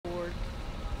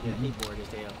Yeah, he bored as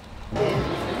hell.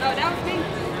 No, that was me.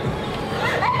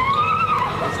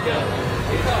 Let's go.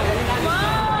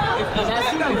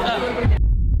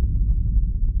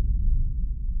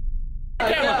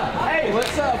 Hey,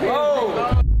 what's up?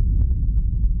 Oh.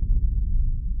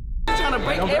 Trying to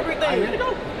break everything. Here we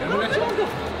go.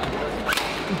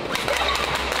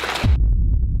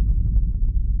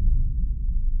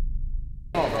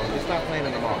 Oh, bro, just stop playing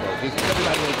in the mall, bro. Just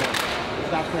everybody in the mall.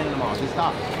 Stop playing in the mall. Just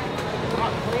stop.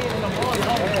 Stop playing in the mall.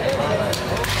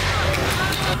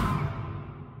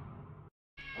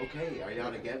 Okay, are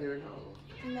y'all together or no?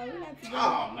 No, we're not together.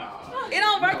 Oh, no. It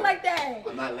don't work like that.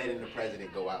 I'm not letting the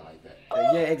president go out like that.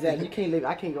 Yeah, exactly. You can't leave.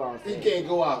 I can't go outside. He can't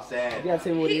go outside. You gotta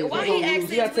tell me what it is. Why he asking?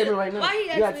 You gotta tell me right now. Why he You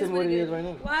gotta asking tell me what it is right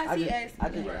now. Why is he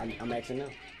asking? I'm asking now.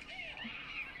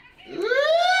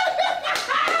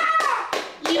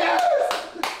 Yes!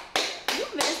 You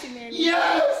messy, man.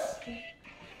 Yes!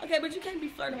 Okay, but you can't be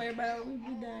flirting with everybody. We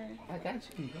be done. I got you.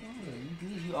 Come on. You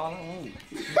do you all I want.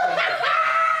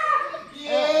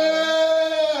 Yeah!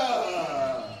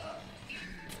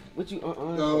 What you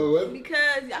No, what?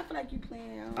 Because I feel like you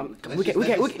playing. We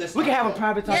can have a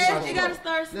private talk. Yes, you gotta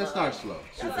start slow. Let's start slow.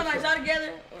 Y'all talking about y'all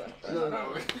together?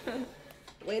 No.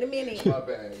 Wait a minute. My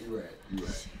bad. You right.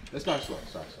 Let's start slow.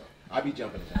 I'll be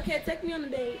jumping in. Okay, take me on a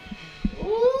date.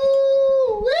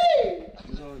 Ooh, wee!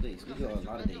 We go on dates. We go on a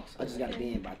lot of dates. I just gotta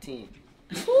be in by 10.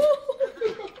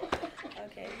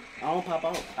 Okay. I don't pop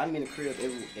out. I'm in the crib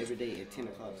every day at 10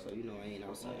 o'clock, so you know I ain't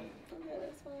outside. Okay,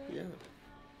 that's fine. Yeah.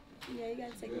 Yeah, you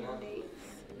gotta take me on dates.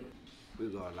 We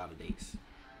go on a lot of dates.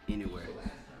 Anywhere.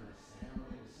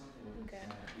 Okay.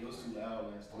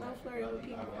 I'm flirting with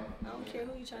people. I don't care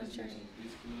who you trying to train.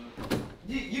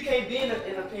 You can't be in a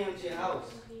PMG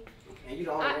house. And you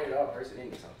the only rated R person in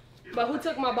this house. But who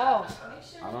took my balls?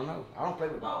 I don't know. I don't play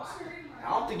with balls. I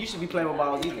don't think you should be playing with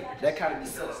balls either. That kind of be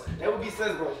sus. That would be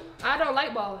sus, bro. I don't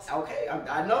like balls. Okay,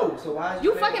 I know. So why?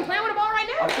 You fucking playing with a ball right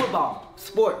now? A football.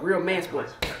 Sport. Real man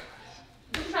sport.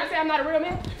 You trying to say I'm not a real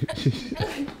man?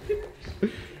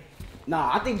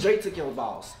 Nah, I think Drake took your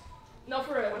balls. No,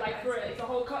 for real. Like, for real. It's a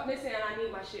whole cup missing and I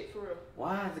need my shit, for real.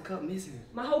 Why is the cup missing?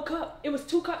 My whole cup. It was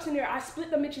 2 cups in there. I split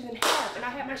the bitches in half and I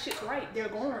had my shit right. They're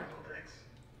gone.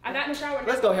 I got in the shower.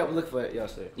 Let's go help look for it, y'all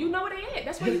sir. You know where they at.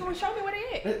 That's why you gonna show me where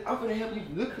they at. I'm gonna help you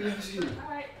look for your shit.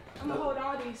 Alright. I'm gonna hold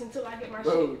all these until I get my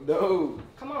Bro, shit. no.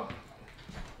 Come on.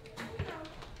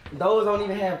 Those don't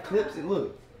even have clips. And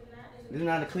look. There's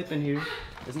not a clip in here.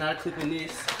 There's not a clip in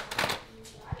this.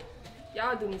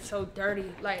 Y'all do me so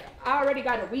dirty. Like, I already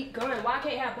got a weak gun. Why I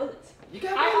can't have bullets? You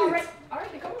got bullets.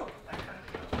 Alright, then come on.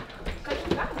 Cause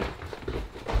you got them.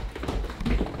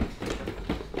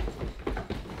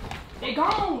 They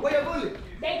gone. Where your bullet?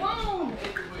 They gone.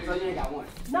 So you ain't got one.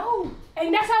 No.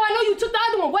 And that's how I know you took the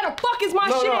other one. Where the fuck is my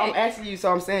shit? No, I'm asking you,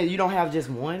 so I'm saying you don't have just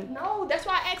one? No, that's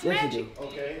why I asked Yes, Magic. you do.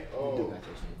 Okay. You do got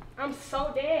your shit. I'm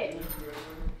so dead.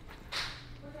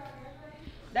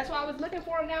 That's why I was looking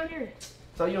for him down here.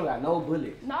 So you don't got no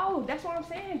bullets? No, that's what I'm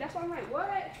saying. That's why I'm like,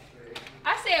 what?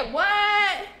 I said,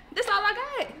 what? This all I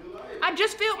got. I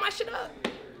just filled my shit up.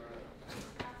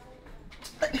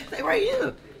 They right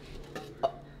here.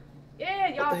 Yeah,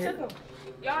 y'all took them.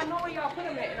 Y'all know where y'all put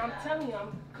them at, and I'm telling you,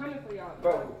 I'm coming for y'all.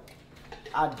 Bro,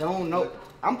 I don't know.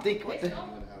 I'm thinking, what the? They stole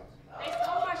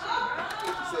my shit,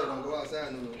 bro. She said don't go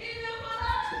outside, NuNu.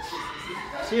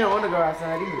 She don't want to go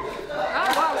outside either.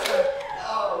 I'll go outside.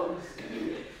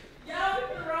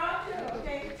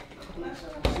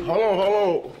 Hold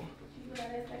on.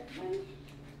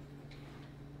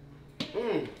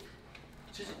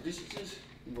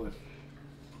 What?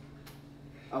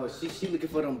 Oh, she looking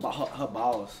for them her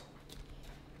balls.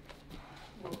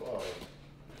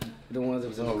 The ones that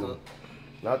was in the cup.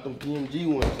 Not them PMG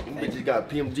ones. Them bitches got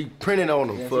PMG printed on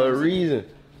them for a reason.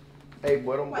 Hey,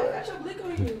 boy, them Why you got your blick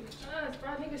on you?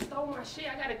 Bro, nigga stole my shit.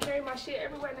 I gotta carry my shit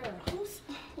everywhere now.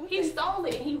 He stole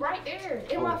it. He right there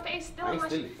in my face, stealing my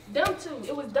shit. Them two.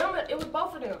 It was them. It was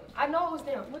both of them. I know it was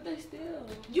them. What they steal?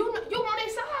 You on their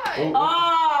side. Oh,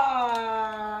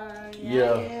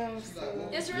 Yeah.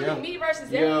 It's really me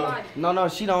versus everybody. No,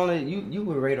 she the only, you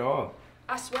would rate her off.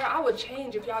 I swear I would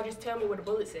change if y'all just tell me where the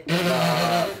bullets at.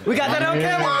 We got that on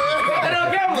camera.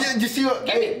 You see what?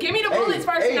 Give me the bullets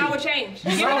first and I would change.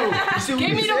 Give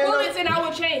me the bullets and I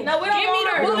would change. No, we don't Give me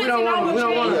the bullets and I would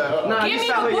change. Give me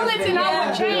the bullets and I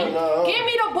would change. Give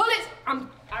me the bullets. I'm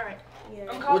alright.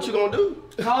 What you gonna do?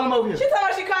 Call him over here. She told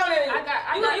her she calling him.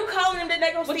 You calling him, then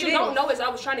they gonna see What you don't know is I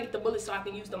was trying to get the bullets so I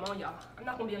can use them on y'all. I'm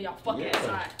not gonna be on y'all fucking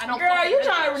side. I don't. Girl, you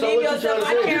trying to redeem yourself?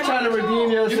 You trying to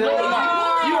redeem yourself?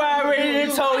 You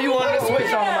already told you wanted to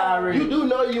switch on already. You do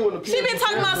know you want to. She been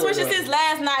talking about switching since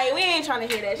last night. We ain't trying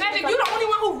to hear that. Magic, you the only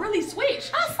one who really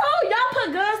switched. I saw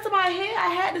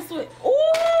switch.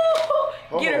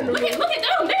 Ooh! Get her. Look at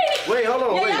them, they. Wait, hold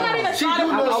on. Yeah, Wait. y'all not even She do slide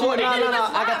know on she. the- No,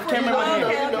 I got the camera in my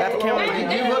hand. I got the camera in my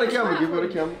hand. Give her the camera. Give her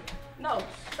the camera. No,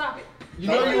 stop it. You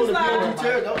know you want to be on the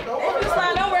chair. Don't If you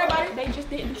slide, don't worry about it. They just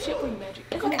didn't do shit for you, Magic.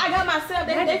 It's okay. I got myself.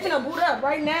 They finna boot up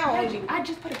right now. Magic, I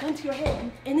just put a gun to your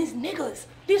head, and it's niggas.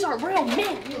 These are real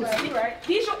men. Right.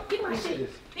 These your, get my shit.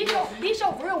 These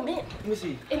your real men. Let me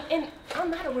see. And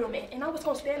I'm not a real man, and I was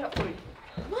gonna stand up for you.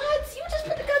 What? You just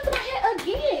put the gun to my head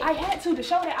again. I had to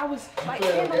show that I was like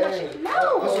standing on my shit.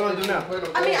 No. What's you want to do now?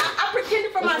 I mean, I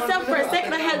pretended for myself for a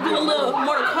second. I had to do a little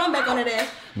Mortal Kombat on that ass.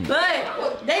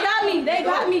 But they got me. They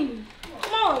got me.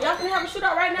 Come on, y'all can have a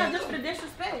shootout right now just for the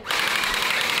disrespect.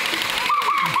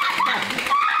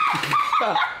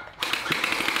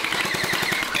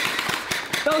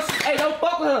 Don't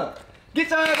fuck with her. Get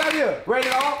your ass out of here.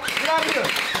 Rated off. Get out of here.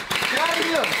 Get out of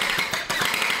here.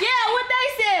 Yeah, what they I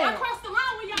said. crossed the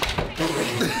line with y'all.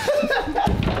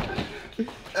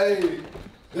 Hey,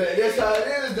 that's how it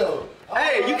is though.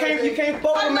 Hey, you can't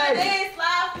fuck Talking with about Magic. dance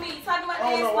live for me. Talking about I don't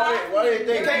dance know live why for they me.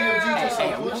 think you just Hey,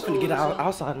 I'm finna get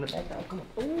outside in the background. Come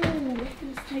on. Ooh,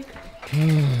 let's take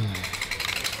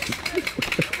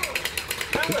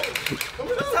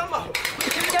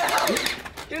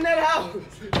Get in that house.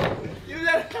 Get in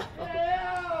that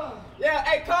house. Yeah,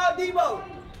 hey, call DEBO.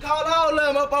 Call all of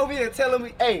them up over here and tell them,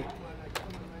 hey,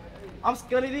 I'm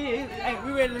scared of this. Hey,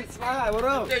 we ready to slide. What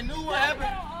up? They knew what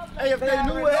happened. Hey, if they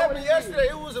knew what happened yesterday,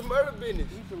 it was a murder business.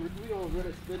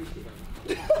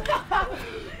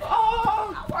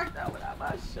 Oh, I worked out without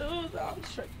my shoes. I'm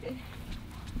tripping.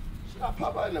 Should I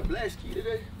pop out in the black ski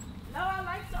today? No, I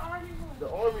like the army one. The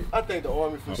army? I think the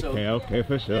army for sure. Okay,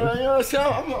 for sure. You know what I'm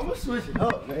saying? I'm gonna switch it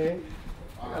up, man.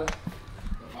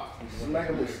 Smack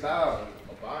him with style.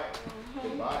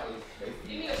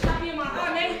 You need a shot in my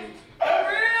eye, man.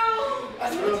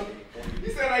 For real?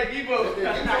 You sound like DEBO.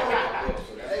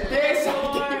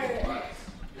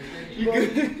 You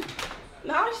good?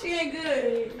 No, she ain't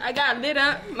good. I got lit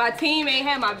up. My team ain't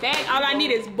had my back. All I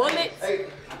need is bullets. Hey,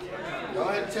 y'all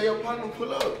had to tell your partner to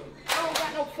pull up. I don't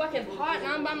got no fucking partner.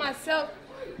 I'm by myself.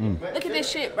 Look at this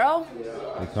shit, bro.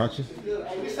 They caught you?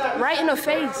 Right in the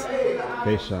face.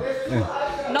 Face shot.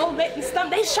 Yeah. No,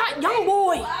 they shot young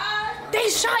boy. They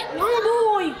shot young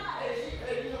boy.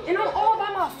 And I'm all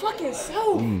by my fucking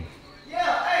self.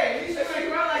 Yeah, hey, he said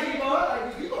make around like DEBO.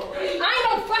 I ain't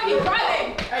no fucking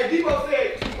crybaby. Hey, DEBO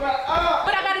said,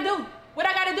 What I gotta do? What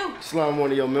I gotta do? Slime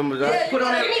one of your members out. put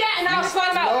on Give me that. that and I'll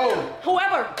slide out.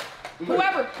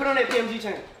 Whoever. Put on that PMG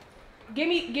channel. Give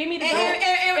me the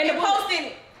And the post in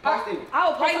it. Post it.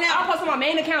 I'll post Right now. I'll post on my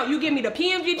main account. You give me the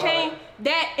PMG chain,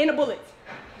 that, and the bullets.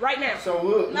 Right now. So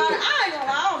look, Nah, I ain't gonna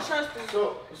lie. I don't trust her.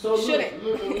 so look, Shouldn't.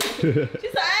 look. She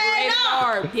said, hey, Red no.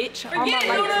 star, bitch. Forget it,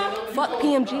 NuNu. Fuck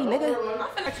PMG,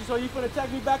 nigga. So you finna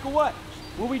text me back or what?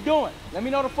 What we doing? Let me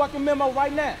know the fucking memo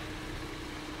right now.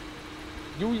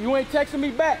 You ain't texting me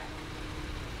back.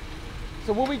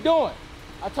 So what we doing?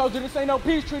 I told you this ain't no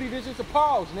peace treaty, this is a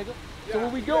pause, nigga. So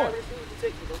what we doing?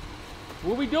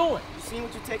 What we doing? You seen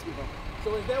what you text me, bro?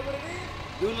 So is that what it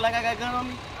is? Do you look like I got a gun on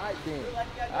me? Alright then.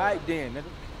 Alright then, nigga.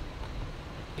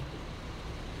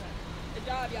 Good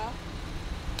job, y'all.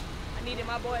 I needed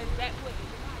my boys back quick.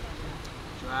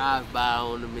 Drive by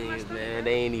on the mans, man.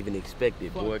 They ain't even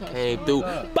expected, boy. Came through.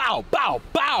 Bow, bow,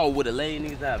 bow with a lay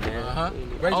niggas out, man.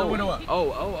 Raise your window up.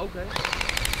 Oh, okay.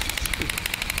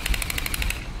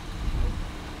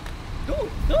 Do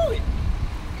it. Do it.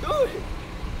 Do it.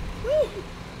 Do it.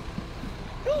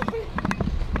 Do it.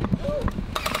 Do it.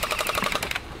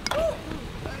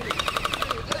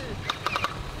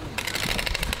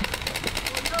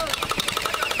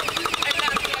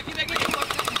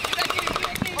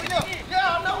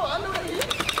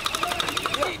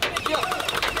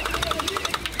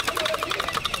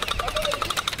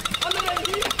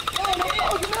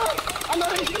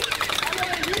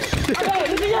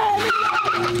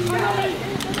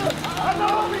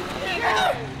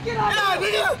 Yeah,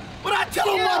 nigga. What I tell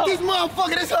him about this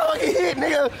motherfucker? This how I get hit,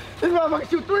 nigga. This motherfucker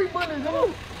shoot 3 bullets,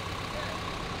 nigga.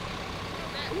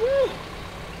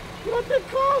 Get out that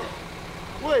car.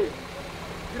 Wait.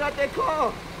 Get out that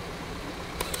car.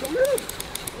 Come here.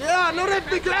 Yeah, I know that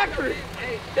bitch accurate.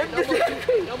 That bitch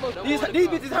accurate. These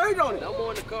bitches hurt on it. No more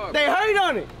in the car. They hurt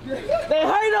on it. They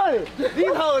hurt on it.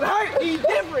 These hoes hurt. These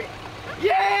different.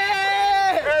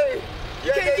 Yeah. Hey.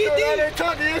 You can't get these. these. I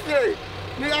talked to yesterday.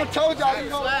 Nigga, I told y'all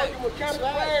these hoes fucking with kind of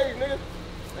flags, nigga.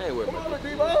 I ain't worried Come about on, that.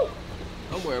 DEBO.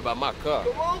 I'm worried about my car.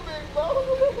 Come on, big bro.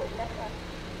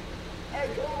 Hey,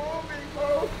 come on, big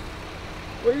bro.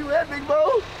 Where you at, big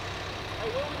bro?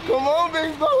 Come on,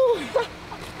 big bro.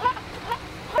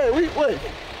 Hey, wait.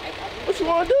 What you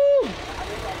want to do?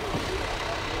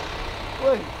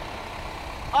 Wait.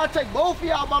 I'll take both of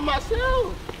y'all by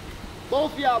myself.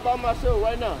 Both of y'all by myself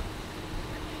right now.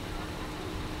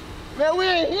 Man, we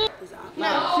ain't here.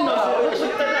 Nah, she knows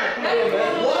she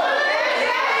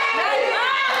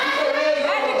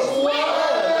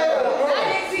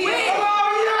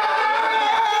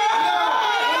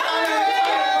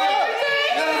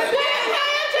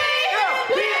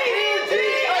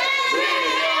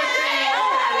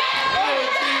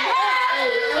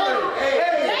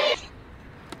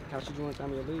You want to tell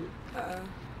me a lead? I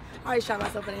already shot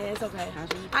myself in the head. It's okay.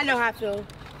 I know how I feel.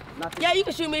 Yeah, you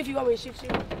can shoot me if you want me to shoot you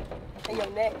in your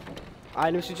neck.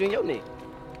 I didn't shoot you in your neck.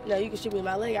 No, you can shoot me in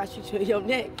my leg. I'll shoot you in your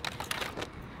neck.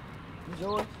 You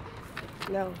yours?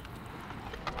 No.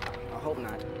 I hope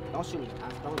not. Don't shoot me.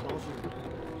 Don't shoot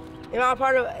me. Am I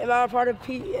a part of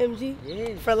PMG?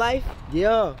 Yeah. For life?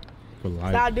 Yeah. For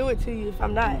life. So I'll do it to you if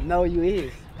I'm not. No, you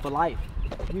is. For life.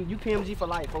 You PMG for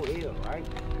life. For ill, right?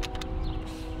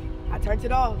 I turned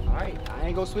it off. All right. I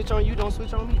ain't gonna switch on you. Don't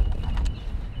switch on me.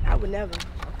 I would never.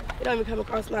 It don't even come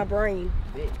across my brain.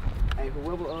 Yeah. Hey,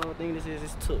 whoever thing this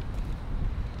is took.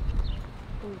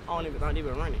 I don't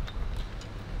even run it.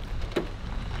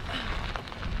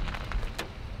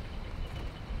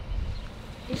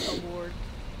 He's so bored.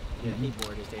 Yeah, he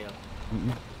bored as hell.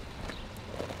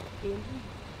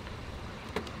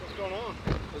 What's going on?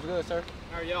 What's good, sir?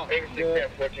 How are y'all? Good.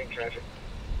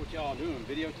 What y'all doing?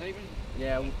 Videotaping?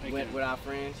 Yeah, we went with our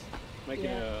friends. Making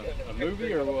a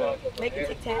movie or what? Making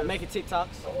TikToks. Making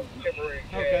TikToks.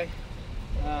 Okay.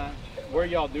 Where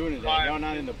y'all doing it at? Y'all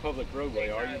not in the public roadway,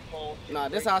 are you? Nah,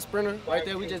 this our Sprinter right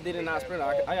there. We just did it in our Sprinter.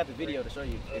 I got the video to show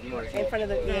you if you want to see In it. front of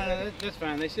the Yeah, that's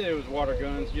fine. They said it was water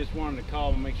guns. Just wanted to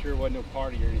call and make sure there wasn't no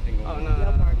party or anything going on.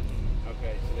 Oh, no party.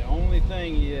 Okay, so the only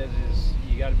thing is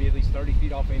you got to be at least 30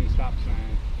 feet off any stop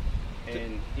sign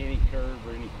and any curve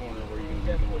or any corner where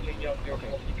you're going to be going.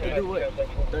 Okay. You do what?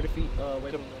 30 feet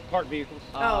away To from park vehicles.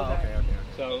 Oh, okay. Okay.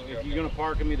 So if you're going to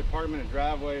park them, either park them in a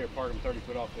driveway or park them 30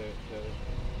 foot off the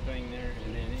thing there,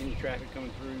 and then any traffic coming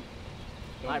through,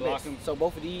 don't block them. So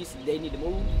both of these, they need to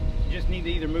move? You just need to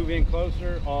either move in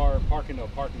closer or park into a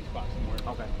parking spot somewhere.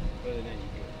 Okay. Other than that,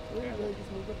 you're good.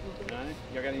 Okay. All right.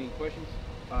 Y'all got any questions?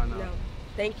 No. No.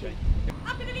 Thank you.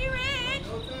 I'm gonna be rich.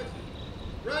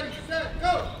 Ready, set,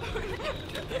 go!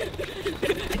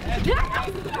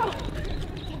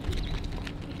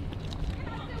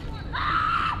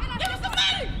 Give me some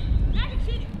money!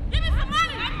 Give me some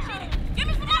money! Give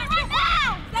me some money right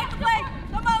now! Take the play.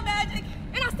 Come on, Magic.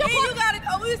 And I still you gotta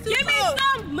go. We was too Give me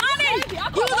some money!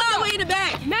 You was all the way in the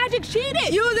back. Magic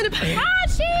cheated. You was in the back. How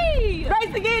she?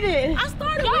 Race to get it. I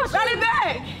started Run it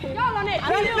back. Y'all on that.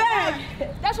 Run it back.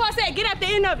 That's why I said get at the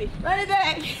end of it. Run it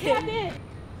back. Get at the end.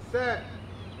 Set.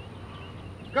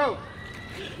 Go.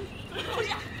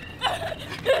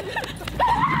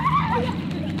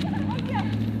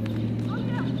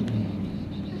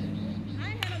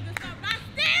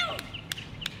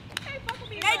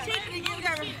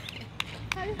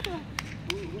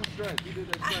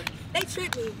 They tricked me. They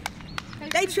tricked me.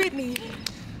 They tricked me.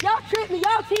 Y'all tricked me.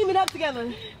 Y'all teaming up together.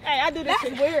 Hey, I do this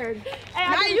shit weird. Hey,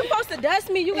 Now you supposed to dust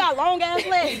me. You got long ass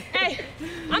legs. Hey,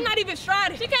 I'm not even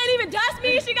striding. She can't even dust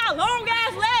me. She got long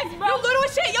ass legs, bro. You little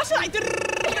as shit. Your shit like.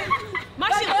 My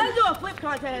But shit. let's do a flip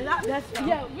contest. Not that stuff.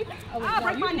 Yeah, I'll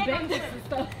break my neck on this and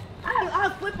stuff. I'll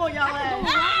flip on y'all ass.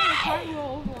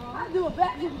 I'll do a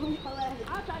back flip on y'all ass.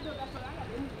 I'll try to do it. That's what I got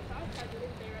to do. I'll try to do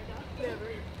anything right now.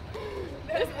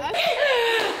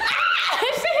 She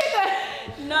hit the.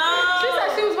 No. She said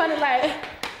she was running like.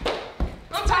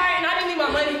 I'm tired and I didn't need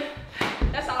my money.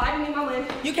 That's all. I didn't need my money.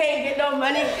 You can't get no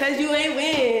money because you ain't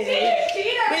win.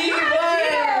 Cheater. Me You're won. a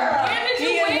cheater. When did you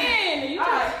Me and- win? You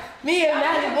just. Me and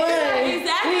Maddie won.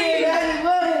 Exactly. Me and Maddie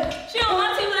won. She don't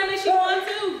want to, but that means she won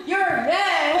too. You're mad.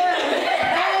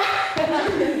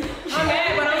 I'm mad,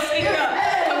 but I'm speaking up.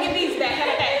 Come get these back.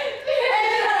 Have that.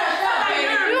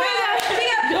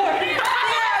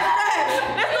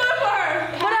 Let's do it for her.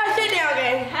 Put our shit down,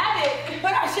 gang. Have it.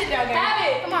 Put our shit down, gang. Have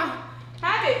it. Come on.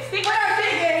 Have it. Stick Put our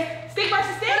shit, gang. Stick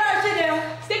versus stick. Put our shit down.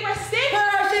 Stick versus stick. Put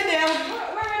our shit down.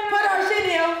 Put our shit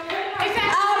down.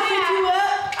 I'll shoot you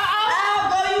up. I'll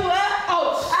blow you up.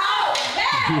 Oh,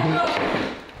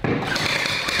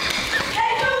 Hey,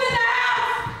 who's in the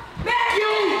house? Matt, you.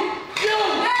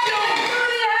 Matt,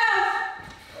 who's in the house?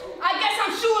 I guess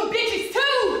I'm shooting bitches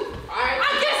too.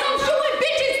 I guess I'm shooting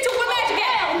bitches too. Where Magic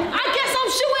at? I guess I'm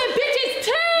shooting bitches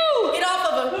too. Get off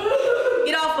of her.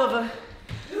 Get off of her.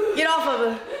 Get off of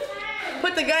her.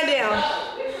 Put the gun down.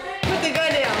 Put the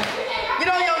gun down. Get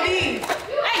on your knees.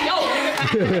 Hey yo.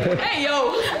 Hey yo.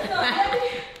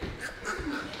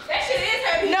 That shit is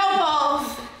heavy. No balls.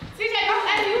 CJ, don't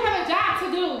let you have a job to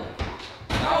do.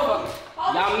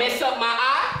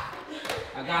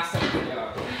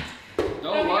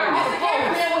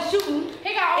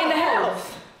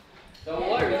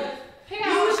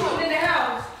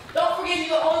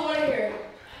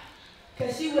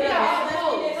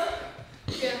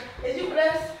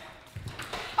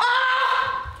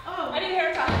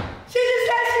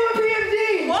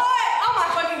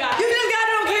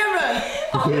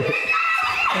 Y'all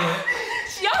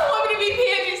want me to be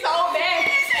PMG so bad.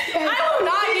 I will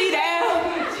not be down.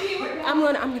 I'm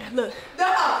gonna look. No,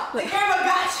 the camera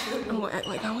got you. I'm gonna act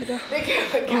like I'm with them. The camera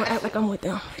got you. I'm gonna act like I'm with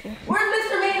them. Where's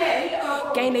Mr. Man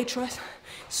at? Gain they trust.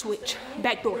 Switch.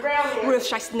 Backdoor. Real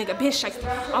shiesty nigga. Been shiesty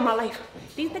all my life.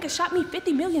 These niggas shot me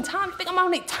 50 million times. Think I'm on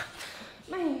their time.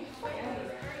 Man.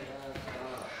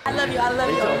 I love you. I love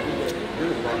you.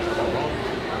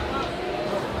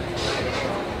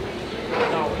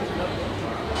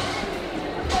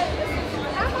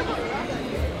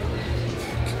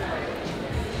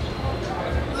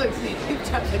 Look, see, you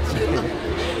trying to chill. Run.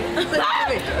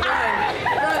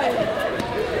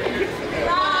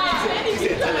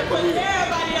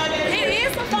 It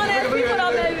is some fun ass people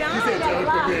though, baby. I ain't gonna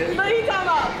lie. Look, he talking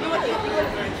about.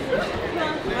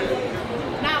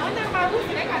 Nah, when they're about Lucy,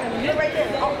 they got a Look right there.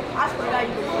 Oh, I swear to God,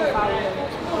 you can follow him.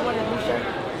 You want a new shirt?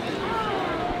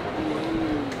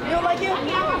 You don't like him? I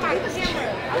want my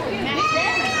camera.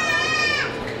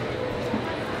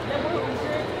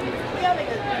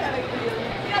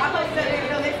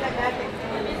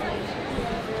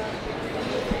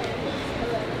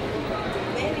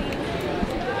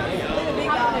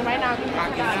 Right now.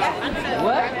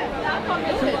 What?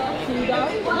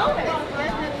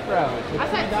 I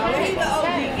said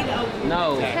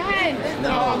No. $10.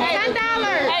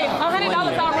 Hey,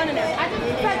 $100 all running there. I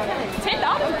just said $10.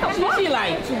 $10? She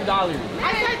like $2. I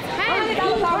said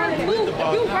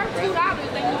 $10. You worth $2.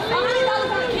 $100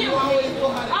 on the camera.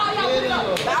 Oh, y'all put it up.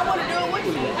 I want to do it with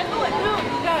you. Let's do it.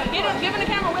 Give him the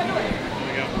camera. We'll do it.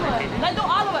 Let's do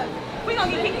all of us. We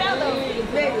gonna get kicked out though. He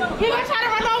gonna try to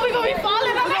run over. We gonna be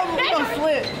falling on that We gonna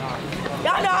slip.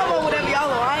 Y'all know I'm on whatever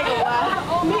y'all on. I ain't gonna lie.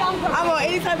 Oh, me, I'm on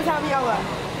any type of time y'all on.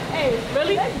 Hey,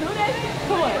 really? Let's do that.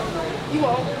 Come on. You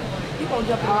won't. You gonna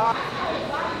jump in.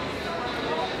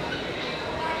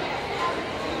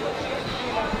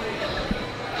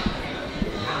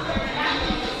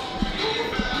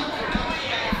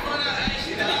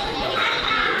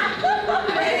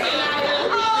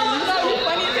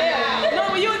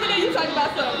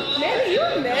 Manny, you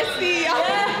messy. Oh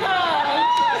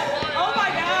my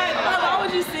God. Why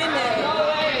would you send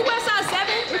that? West Side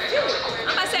 7? It's cute.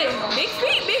 I'm about to say, big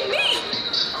feet, big meat.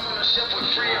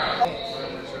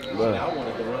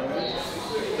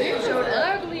 They showed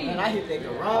ugly. And I hit that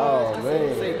garage. Oh, man.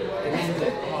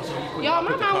 Y'all,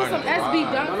 my mom was some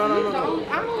SB dunk. No.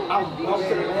 I don't I was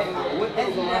to the back. I went to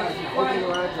the garage. Open the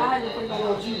garage.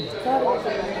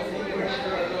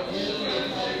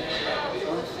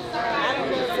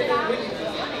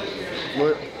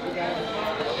 What? You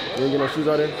didn't get no shoes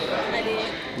out there? I did.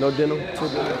 No denim? Two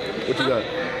denim? What you got?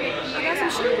 I got some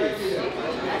shoes.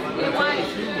 They're white.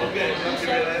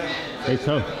 They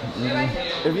tough.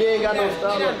 If you ain't got no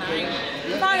style,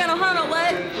 If I got a hundred,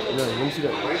 what? yeah, let me see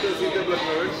that.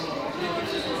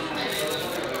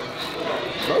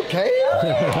 Okay.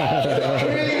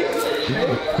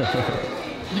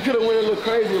 You could have went a little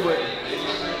crazy, but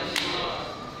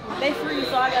They free,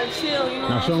 so I gotta chill, you know.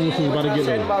 Now show them what you was about to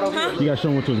get though. Huh? You gotta show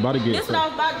them what you was about to get This is what I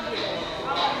was about to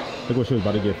get. Look what she was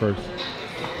about to get first.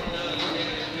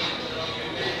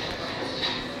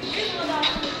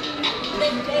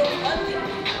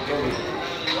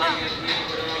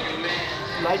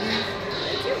 Nike,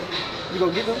 you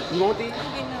gonna get them? You want these?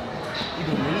 I'm getting them. You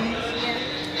gonna need these? Yeah.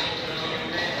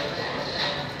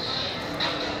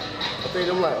 I think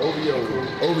them like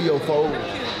OVO fold. I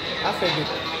think it's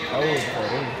I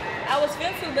was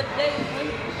fencing, but they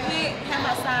didn't have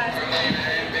my size.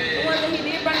 The one that he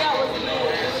did bring out was good.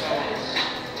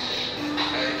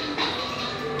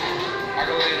 I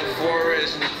go in the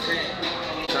forest and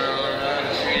turn around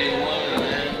and treat woman,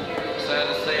 man. Sad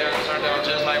to say I turned out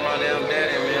just like my damn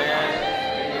daddy, man.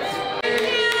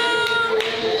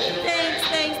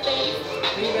 Thanks.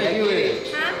 Where you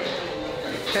at?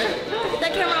 Huh?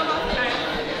 That camera on my phone.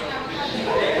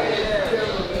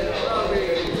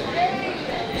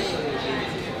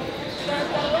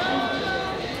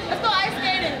 Let's go ice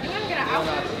skating. You want to get an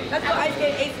outfit? Let's go ice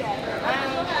skate ASAP.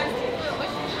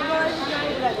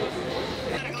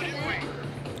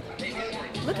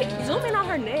 Look at, zoom in on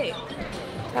her neck.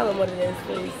 Tell them what it is,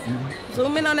 please.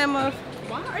 Zoom in on that mother.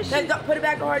 Why is Put it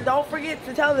back on her. Don't forget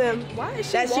to tell them Why is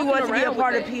she that she walking wants to be a around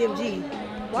part with of PMG.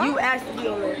 Why? You asked to be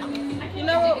on there. You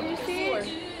know what? You see it?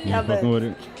 You ain't fucking with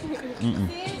it? Mm-mm.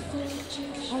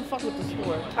 I don't fuck with the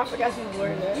store. I forgot she was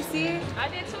wearing that. You see it? I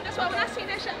did too. That's why when I seen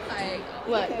that shit, I'm like,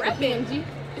 What? PMG?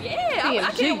 yeah,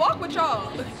 I can't walk with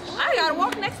y'all. I gotta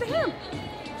walk next to him.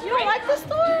 You don't like this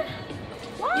store?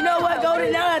 Why? You know what,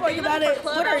 Golden? Now that I think You about looking it,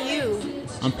 for what are club you?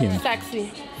 I'm pinned.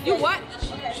 Sexy. You what?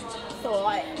 So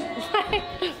like,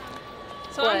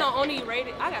 So I'm the only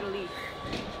rated. I gotta leave.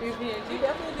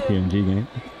 PMG game.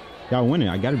 Y'all winning.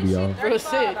 I gotta be y'all. Real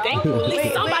shit. Thank you. At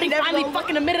least somebody finally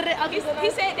fucking admitted it. He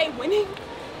said they winning.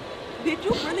 Did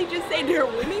you really just say they're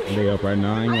winning? They up right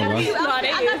now. I ain't gonna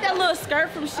lie. I got that little skirt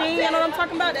from Shein. You know what I'm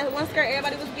talking about? That one skirt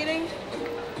everybody was getting.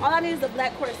 All I need is a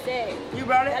black corset. You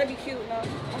brought it? That'd be cute, no?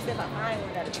 I said my mind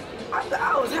would that'd be cute.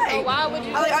 I was hyped. So why would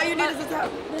you? I like, all you need is a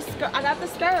top. The skirt. I got the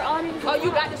skirt. All I need is Oh,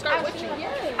 you got the skirt with you?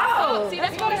 Yeah. Oh, see,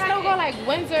 that's why there's no go like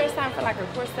Windsor. It's time for like a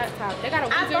corset top. They got a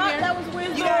I Windsor thought here. that was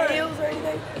Windsor. You got heels or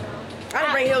anything? I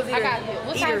didn't bring heels either. I got heels.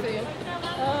 What size are you?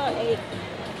 8.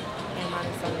 And mine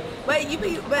is 7. But you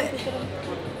be, but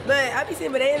I be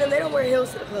saying, but they don't wear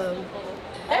heels to the club.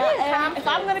 If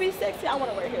I'm gonna be sexy, I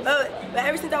wanna wear heels. But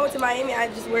ever since I went to Miami, I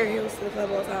just wear heels to the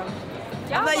club all the time.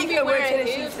 Y'all I thought you could wear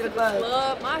tennis shoes to the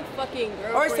club. My fucking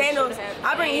girlfriend. Or sandals.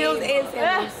 I bring heels and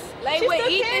sandals. Like, wait,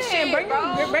 eat this shit,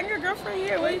 Bring your girlfriend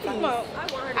here. What are you talking about?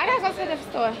 I gotta go to the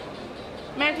store.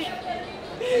 Magic.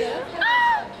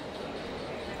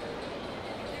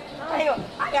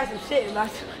 I got some shit in my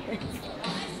sweaters.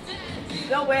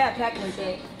 No way I pack like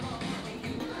that.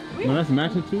 No, that's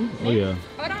matching too? Oh yeah.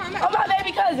 Hold on, Oh, my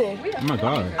baby cousin. Oh my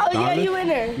god. Oh, yeah, Stylist? you in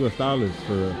there. You a stylist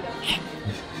for real.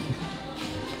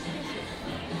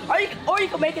 Or you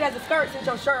can make it as a skirt since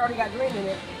your shirt already got green in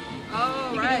it.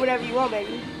 Oh, You can do whatever you want,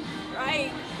 baby.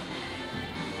 Right.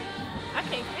 I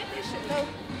can't fit this shit, though.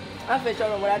 I'm finna show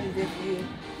them what I just did for you.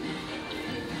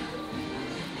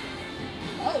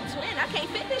 Oh, twin, I can't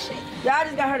fit this shit. Yeah, I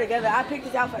just got her together. I picked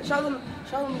this outfit. Show them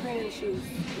the green in the shoes.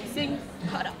 You see?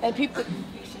 Hold up. And people,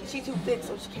 she too thick,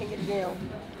 so she can't get it down.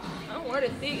 I don't wear the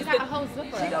thick. It's got a whole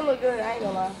zipper. She don't look good, I ain't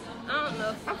gonna lie. I don't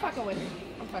know. I'm fucking with it.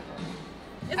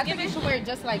 I think you should wear it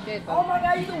just like this. Oh my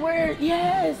god, you can wear it,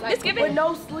 yes. Let's give it. With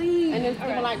no sleeves. And it's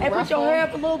giving like And put your hair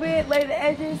up a little bit, lay the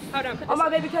edges. Hold on. Oh, my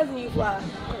baby cousin, you fly.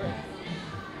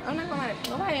 I'm not gonna lie.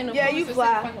 Nobody in the Yeah, you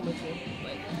fly. fucking with you.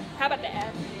 How about the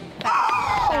ass?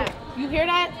 Oh! You hear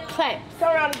that? Clap. Turn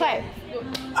around and Clap.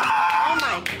 Oh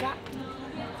my god.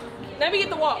 Let me get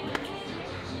the walk.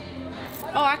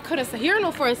 Oh, I couldn't hear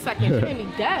no for a second. You made me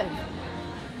deaf.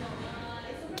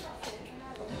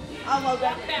 I love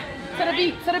that. To the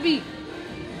beat. To the beat.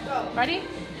 Go. Ready?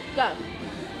 Go.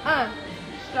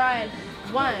 Stride.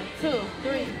 1, 2,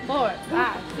 3, 4,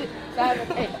 5, 6,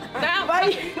 7, 8. Now,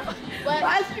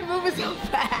 Why is she moving so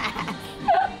fast?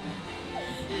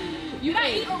 You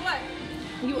ate. Or what?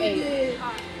 You ate.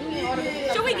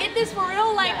 Should we get this for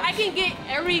real? Like, I can get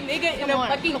every nigga in a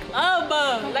fucking club.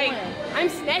 Like, I'm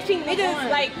snatching niggas.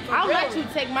 Like, I'll let you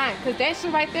take mine, cause that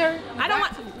shit right there. I don't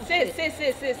want. Sis.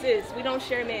 We don't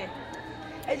share, man.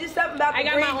 It's just something about I the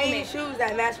got my green own bean shoes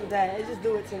that match with that. It just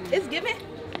do it to me. It's given.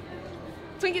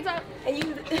 Twinkie top. And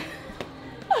you.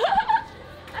 I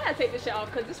gotta take this shit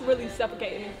off because it's really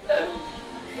suffocating me.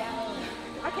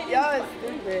 I can't. Y'all is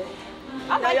stupid.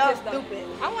 I like y'all this though. stupid.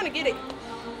 I want to get it.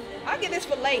 I'll get this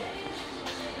for late.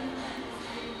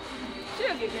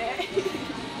 She'll get that.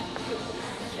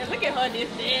 And look at her this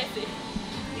dancing.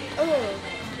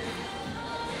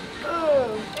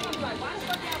 Like, why the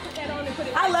fuck y'all put that on and put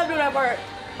it? I love doing that part.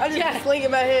 I just sling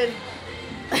in my head.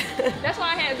 That's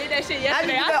why I did that shit I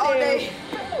yesterday. just do that all day.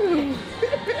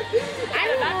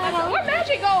 Where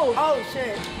Magic goes? Oh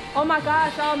shit. Oh my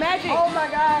gosh, y'all, Magic. Oh my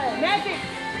god. Magic.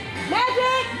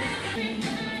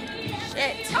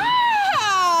 Shit. Oh!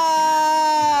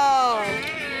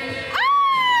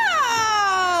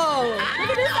 Look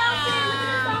at this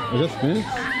outfit. Is that Spence?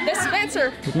 That's Spencer.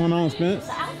 What's going on, Spence?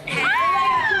 I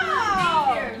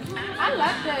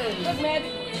love that. Look,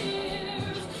 Magic.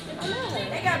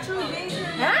 They got true jeans.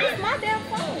 That's my damn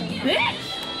phone. Bitch.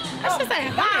 That's just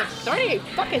like $138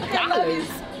 fucking dollars.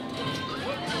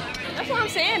 That's what I'm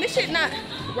saying. This shit not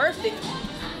worth it.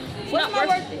 It's What's not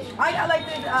not worth it. I got like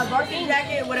this varsity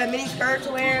jacket with a mini skirt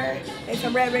to wear and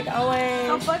some red Rick Owens.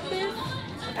 Don't fuck this.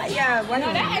 Yeah, why No,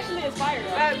 not? that actually is fire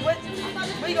though. What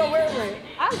you gonna wear with it?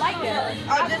 I like that.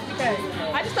 Oh, just because.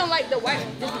 I just don't like the white.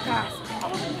 Just because. I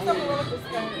want to do something wrong with this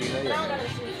skirt. But I don't gotta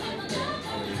shoot.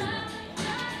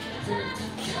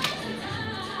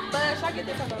 But should I get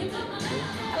this on?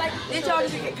 I like. Did y'all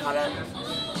just get caught up?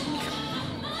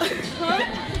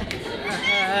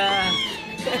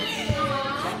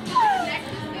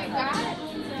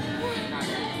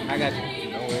 I got you.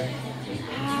 Don't worry.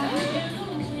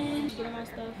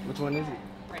 Which one is it?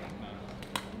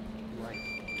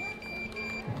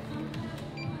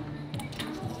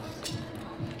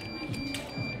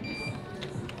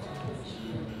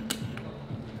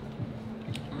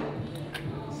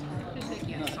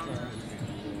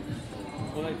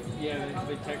 Well,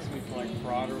 they text me for like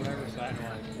fraud or whatever, so I had to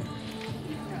like.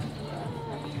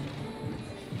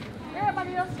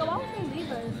 Everybody else go off and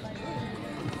leave us. Like,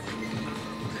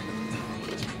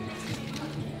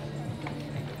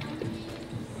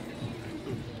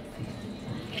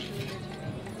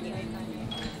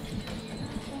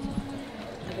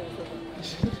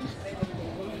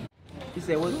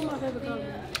 said what?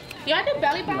 Y'all do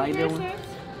belly button Like that one? piercings?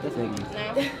 That's ugly.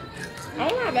 No. I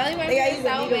want my belly button pierced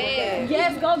so bad.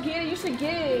 Yes, go get it. You should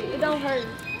get it. It don't hurt.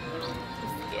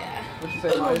 Yeah. What you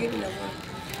say, Mike?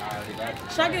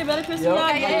 Should I get a belly piercing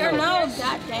now? Yeah or no?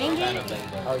 God dang it.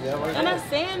 Oh, yeah, right I'm there. not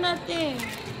saying nothing.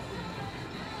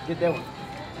 Get that one.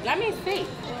 Let me see.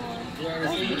 It's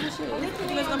gonna be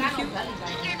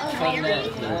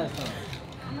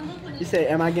cute. You said,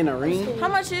 am I getting a ring? How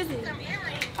much is it?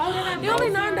 Oh, only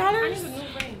 $9.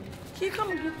 Can you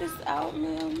come and get this out,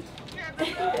 ma'am?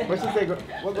 What she say?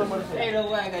 What grandmother say? Hey,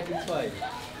 no way, I got you twice.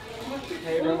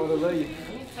 Hey, grandmother, love you.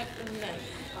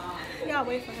 Y'all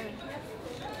wait for her.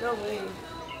 No way.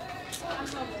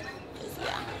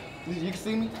 You can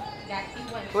see me?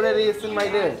 Who that is sitting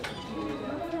right there?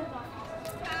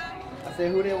 I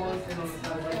said, who that was?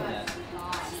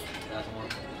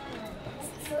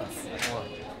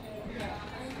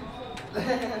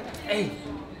 Hey,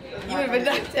 You would have been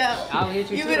knocked out. I'll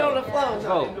hit you. You've been on the floor.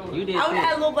 Bro, you did I would have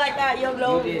had a little black eye, your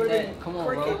nose. You did that. Come on,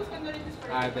 bro. Cricket.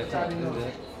 Alright, bet. That's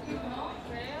good.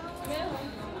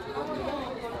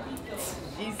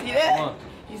 You see that? Come on.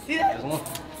 You see that? That's one.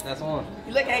 That's one.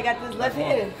 You look, I ain't got this left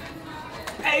hand.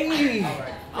 Hey!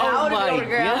 I would have been on the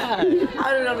ground. I would have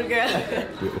been on the ground.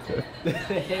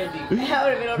 I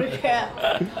would have been on the ground.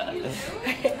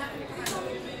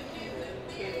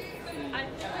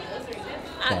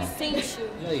 I seen you.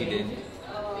 No, you didn't.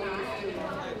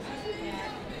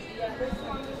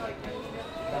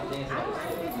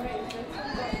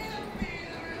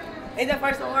 Ain't that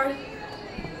first so hard?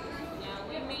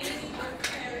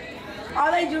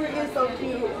 All they do is so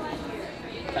cute.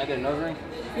 Can I get a nose ring?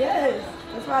 Yes.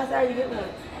 That's why I said you get one.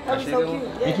 That was so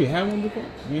cute. Did Yeah. you have one before?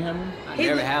 You ain't have one? I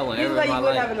never had one He's ever like in my you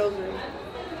would have a life. nose ring.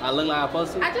 I look like I'm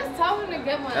supposed to? I just told him to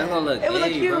get one. That's gonna look It was a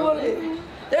gay, cute bro. one.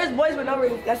 There's boys with no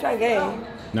rings. That's not gay.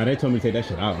 No, they told me to take that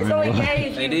shit out. It's I only ain't gonna lie. gay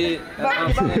if They you. did. That's what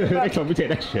I'm saying. They told me to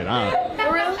take that shit out.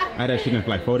 For real? I had that shit in for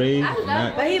like 4 days.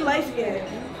 But he light skinned.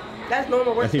 That's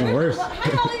normal. That's even worse. That's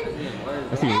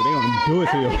even, they gonna do it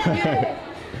to you.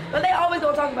 But they always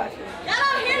gonna talk about you. Y'all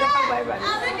don't hear They talk about that? everybody. I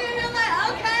look at him like,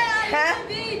 okay, I used to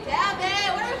be down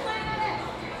bad. What are we playing at?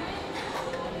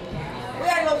 We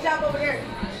gotta go shop over there.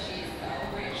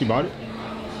 She bought it?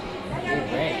 I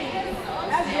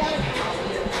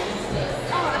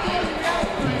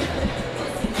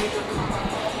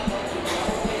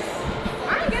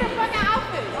ain't get a fucking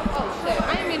outfit. Oh shit, I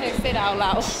didn't mean to say that out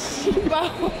loud. Bro,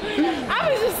 I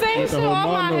was just saying What the shit whole on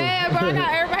my mall head, know? bro. I got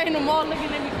everybody in the mall looking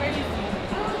at me crazy.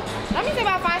 Let me see if I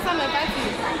find something fancy.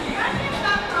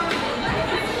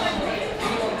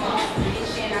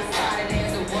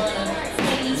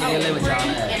 I can't live with y'all.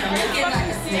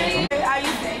 I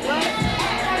used to.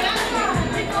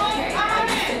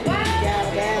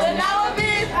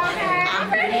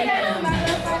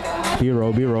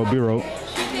 B-roll, B-roll, B-roll. Is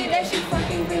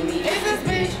this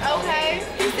bitch okay?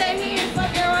 He said he ain't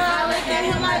fucking around. I look at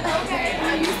him like, okay, I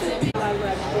used to be.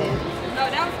 No,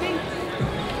 that was me.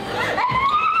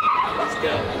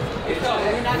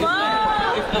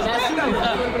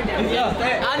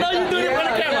 I know you do it for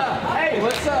the camera. Hey,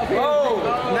 what's up? Oh,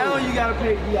 now you gotta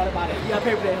pay. You gotta buy that. You gotta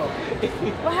pay for that hoe.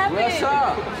 What happened? What's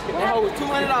up? That hoe was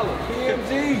 $200.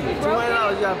 PMG.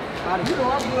 $200. You gotta buy that. You know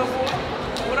I'm good for it.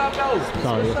 What up, those?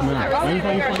 Sorry, man. I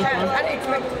didn't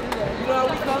expect it. You know how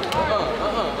we come?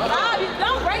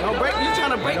 Don't break Don't break. You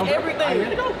trying to break everything?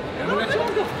 Let it go.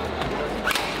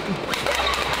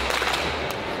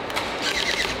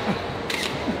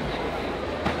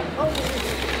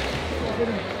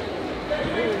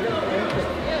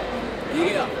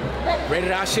 Yeah.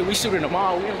 Rated our shit, we shoot in the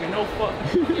mall, we don't get no fuck.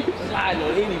 I know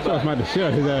So I was anybody. about to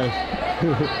shut his ass.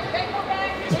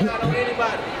 I know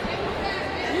anybody.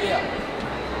 Yeah.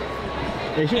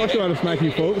 Hey, she about to smack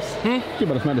you folks. She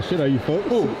about to smack the shit out of you folks.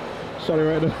 Who? Shot it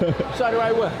right there. Shot it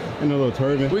right where? In a little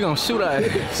turban. We gonna shoot her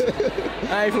ass.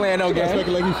 I ain't playing no She game.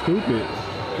 looking like you stupid.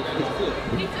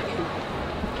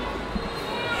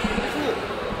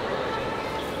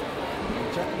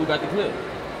 Who got the clip?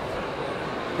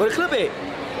 Where the clip at?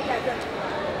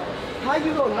 How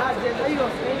you gonna not just? How you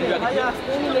gonna stand there? How y'all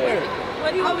standing there?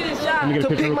 What do you want me to shot? Let me get a To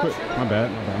picture pick real my quick. shit. My bad,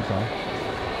 I'm sorry.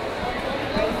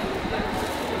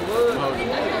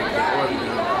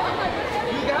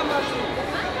 You got my shit.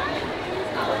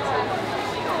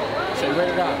 Say rate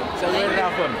it out. Say rate it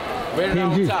out for me. Rate it out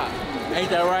on PMG. top. Ain't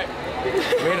that right?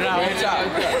 Rate it out on top.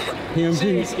 She PMG.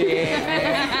 ain't scared,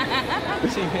 man.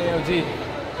 She PMG.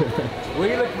 Were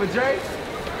you looking for Drake?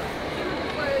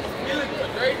 You looking for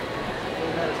Drake?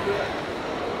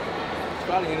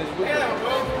 Probably in his book. Yeah,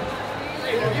 bro.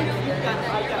 Hey, you got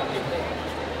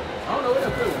I don't know what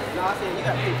that feels. No, I said you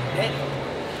got to pay for that.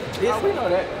 Oh, we know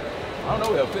that. don't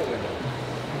know where it fit with.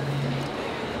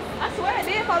 I swear it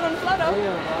did fall on the floor though.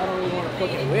 Yeah, I don't even want to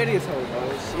fucking wear this hoe, bro.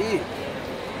 Shit.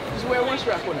 Just wear one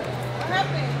strap for now. What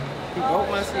happened? He broke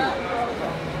my seat.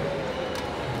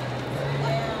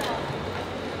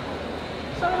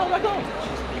 Shut the hell back on.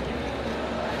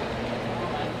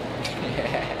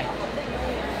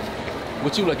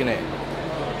 What you looking at?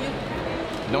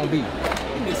 Don't be. You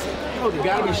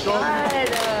gotta be strong.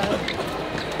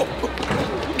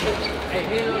 Hey,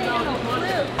 hell no.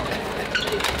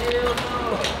 Hell no.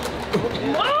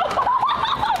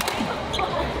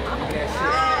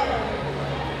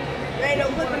 Ain't no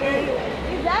flipping in.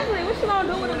 Exactly. What you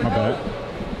gonna do with it? My bad.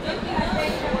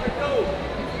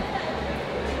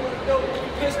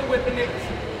 Pistol whipping niggas.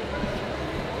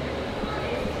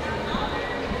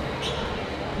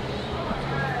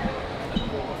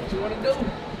 What you wanna do?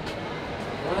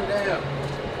 Run down.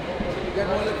 You got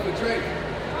one looking for Drake.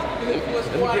 You looking for a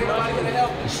squad, ain't nobody gonna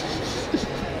help you.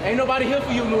 Ain't nobody here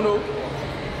for you, NuNu.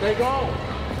 They gone.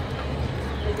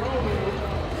 They gone, NuNu.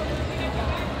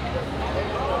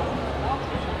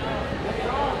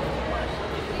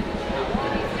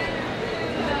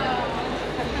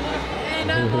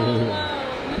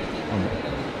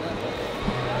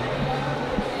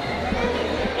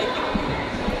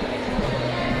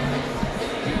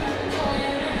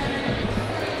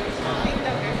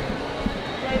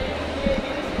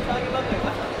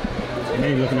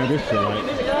 They looking at this shit like.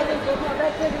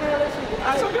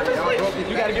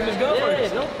 You gotta give him his gun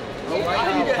first. No.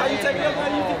 How you take it up?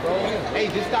 Hey,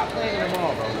 just stop playing in the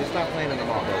mall, bro. Just stop playing in the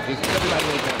mall, bro. Just everybody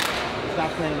knows that.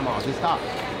 Stop playing in the mall. Just stop.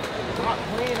 Stop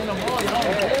playing in the mall. Y'all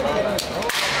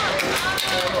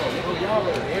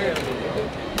are there.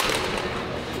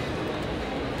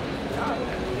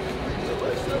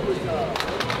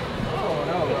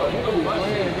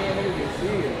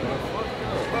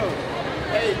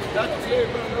 Hey, Dr. Terry,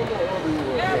 bro, no more.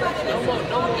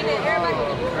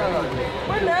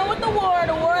 We're done with the war.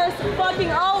 The war is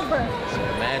fucking over.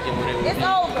 Imagine what it would It's be.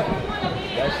 over.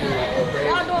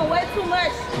 Y'all doing way too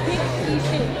much big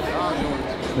shit.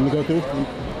 Let me go through.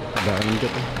 Let me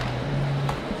get through.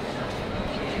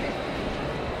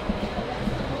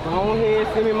 Go ahead,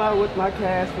 send me with my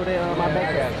cash for the my back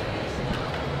cash.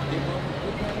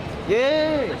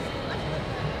 Yes.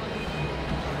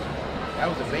 That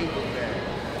was a baseball bag.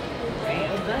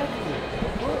 Exactly.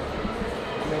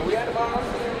 I mean, we at the bar,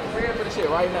 we're for the shit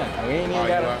right now. We ain't even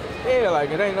gotta, yeah,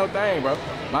 like it ain't no thing, bro.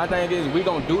 My thing is, we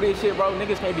gonna do this shit, bro.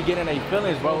 Niggas can't be getting their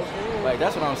feelings, bro. Like,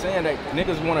 that's what I'm saying, that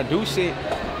niggas wanna do shit.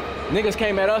 Niggas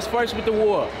came at us first with the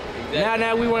war. Exactly.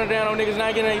 Now we went down on niggas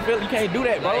not getting their feelings. You can't do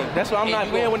that, bro. That's why I'm not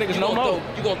playing with niggas no more.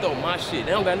 You gonna throw my shit.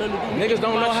 They don't got nothing to do with Niggas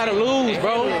don't know how to lose,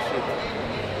 bro. Hey,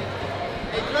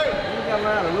 Drake. You gotta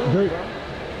learn how to lose, bro.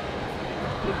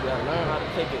 You gotta learn how to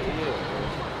take it ill.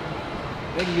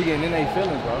 Niggas be getting in their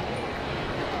feelings, bro.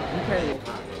 You can't.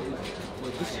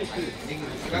 This shit good.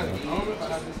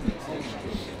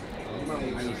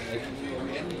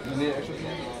 You need extra?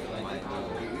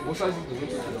 What size is the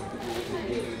whip?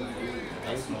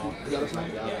 You got a small?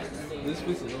 This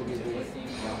fits a little bit bigger.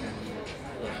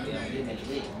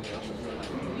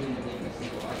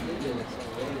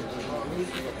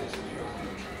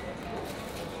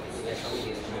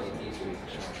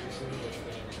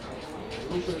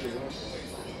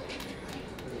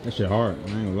 That shit hard. I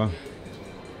ain't gonna lie.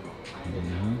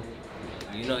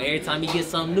 You know, every time you get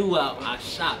something new out, I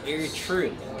shop every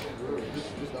trip.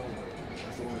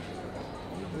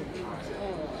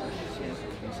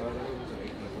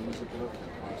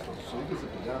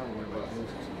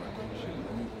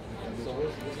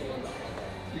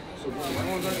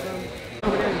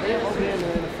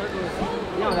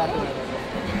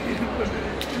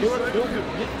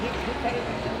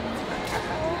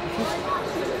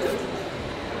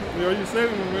 Yo, you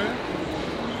saving me, man?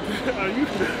 Are you?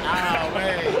 Ah,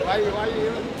 man. Why you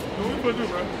here? What we supposed to do,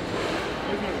 bro?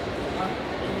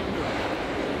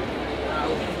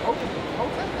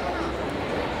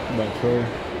 About troll.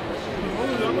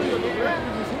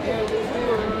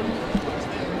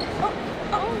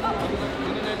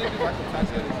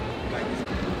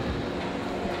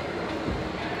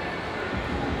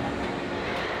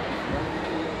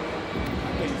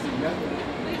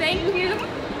 Thank you.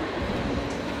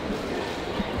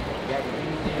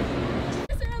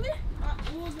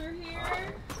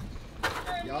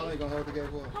 Y'all ain't gonna hold together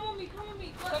for Come on me, come on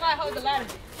me. Somebody hold the ladder.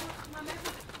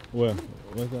 Well,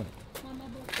 what's that?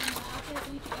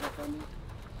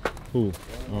 Who? Or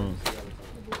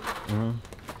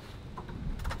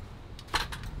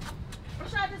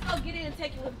should I just go get it and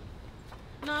take it with me?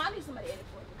 No, I need somebody to edit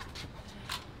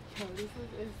for me.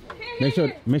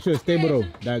 Make sure it's stable though.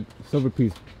 That silver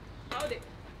piece. Oh,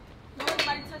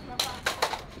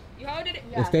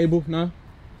 It's stable now?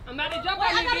 I'm about to jump Wait,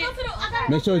 on I you, gotta go bitch. to the. I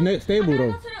gotta Make sure it's stable I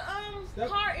though. gotta go to the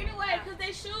car anyway, cause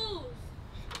they shoes.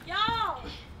 Y'all.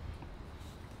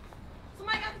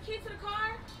 Somebody got the key to the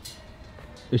car?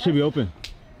 It should be open.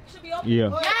 It should be open.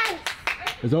 Yeah. Yes.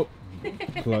 It's open.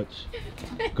 Clutch.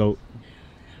 Goat.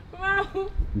 Bro.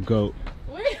 Goat.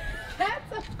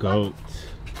 Goat.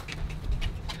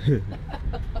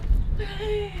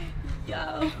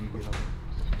 Yo.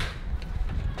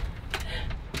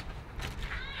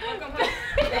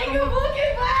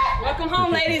 Welcome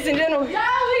home, ladies and gentlemen. Yeah,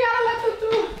 we gotta let them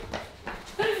through.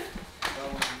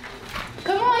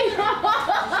 Come on, y'all.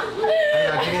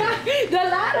 The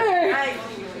ladder.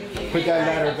 Put that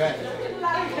ladder back.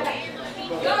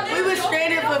 We were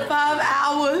stranded for 5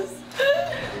 hours.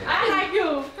 I like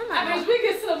you. I mean, we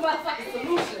get some motherfucking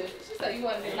solution. She said you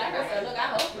wanted this ladder. I said, look, I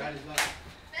hope.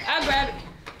 I grabbed it.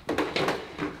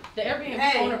 The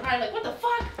Airbnb owner probably like, what the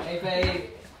fuck? Hey, babe.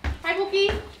 Hi,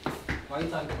 Pookie. Why you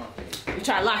talking about this? You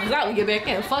try to lock us out and get back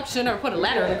in. Fuck, shouldn't have put a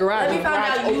ladder in the garage. Let me find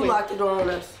out you open. locked the door on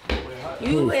us.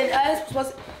 You and us were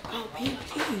supposed to. Oh,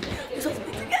 PT. We're supposed to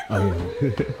be together.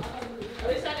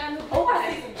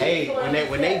 Hey,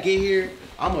 when they get here,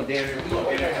 I'm gonna dare. We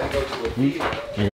gonna dare have to go to a theater.